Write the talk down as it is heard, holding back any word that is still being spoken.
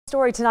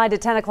Story tonight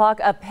at 10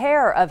 o'clock, a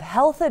pair of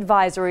health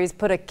advisories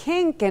put a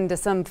kink into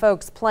some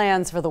folks'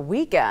 plans for the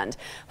weekend.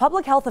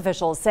 Public health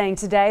officials saying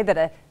today that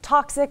a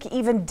toxic,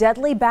 even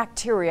deadly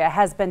bacteria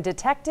has been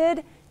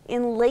detected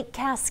in Lake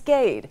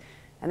Cascade.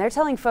 And they're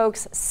telling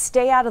folks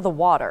stay out of the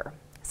water.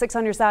 6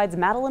 on your side's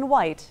Madeline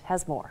White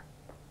has more.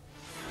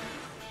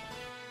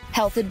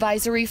 Health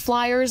advisory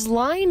flyers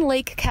line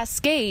Lake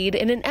Cascade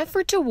in an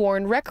effort to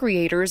warn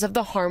recreators of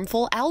the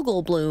harmful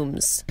algal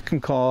blooms. It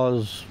can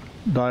cause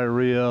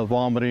diarrhea,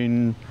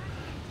 vomiting,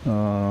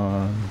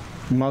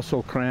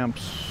 muscle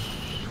cramps,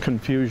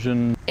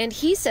 confusion. And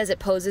he says it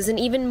poses an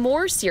even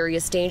more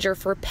serious danger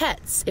for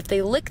pets if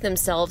they lick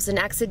themselves and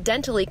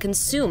accidentally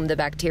consume the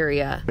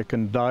bacteria. It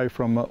can die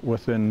from it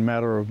within a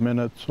matter of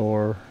minutes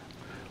or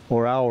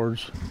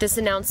hours. This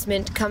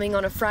announcement coming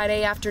on a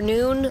Friday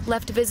afternoon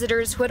left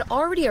visitors who had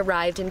already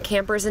arrived in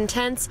campers and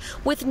tents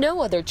with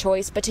no other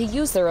choice but to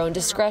use their own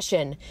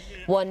discretion.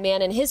 One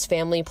man and his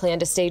family plan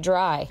to stay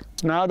dry.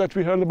 Now that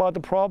we heard about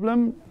the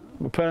problem,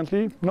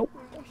 apparently, nope.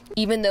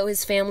 Even though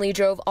his family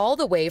drove all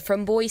the way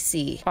from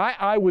Boise.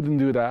 I wouldn't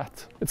do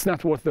that. It's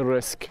not worth the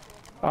risk.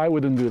 I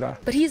wouldn't do that.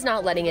 But he's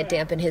not letting it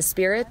dampen his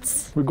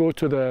spirits. We go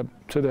to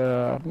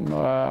the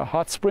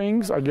hot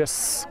springs, I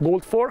guess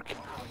Gold Fork,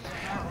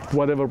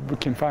 whatever we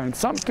can find,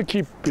 something to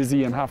keep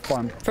busy and have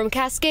fun. From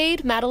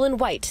Cascade, Madeline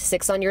White,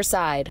 6 on your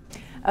side.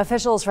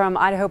 Officials from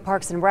Idaho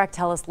Parks and Rec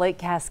tell us Lake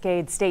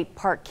Cascade State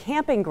Park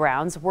camping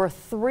grounds were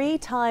 3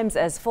 times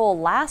as full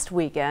last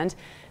weekend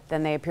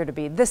than they appear to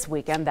be this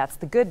weekend. That's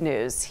the good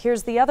news.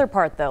 Here's the other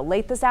part, though.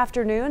 Late this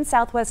afternoon,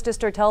 Southwest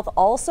District Health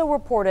also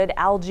reported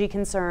algae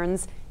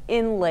concerns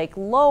in Lake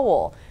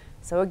Lowell.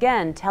 So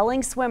again,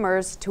 telling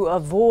swimmers to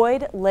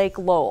avoid Lake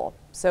Lowell.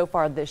 So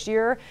far this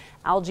year,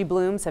 algae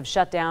blooms have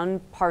shut down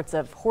parts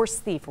of Horse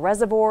Thief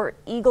Reservoir,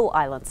 Eagle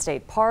Island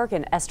State Park,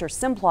 and Esther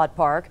Simplot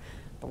Park.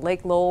 The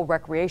Lake Lowell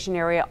recreation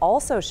area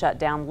also shut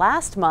down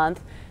last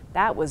month.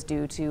 That was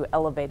due to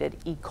elevated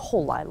E.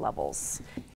 coli levels.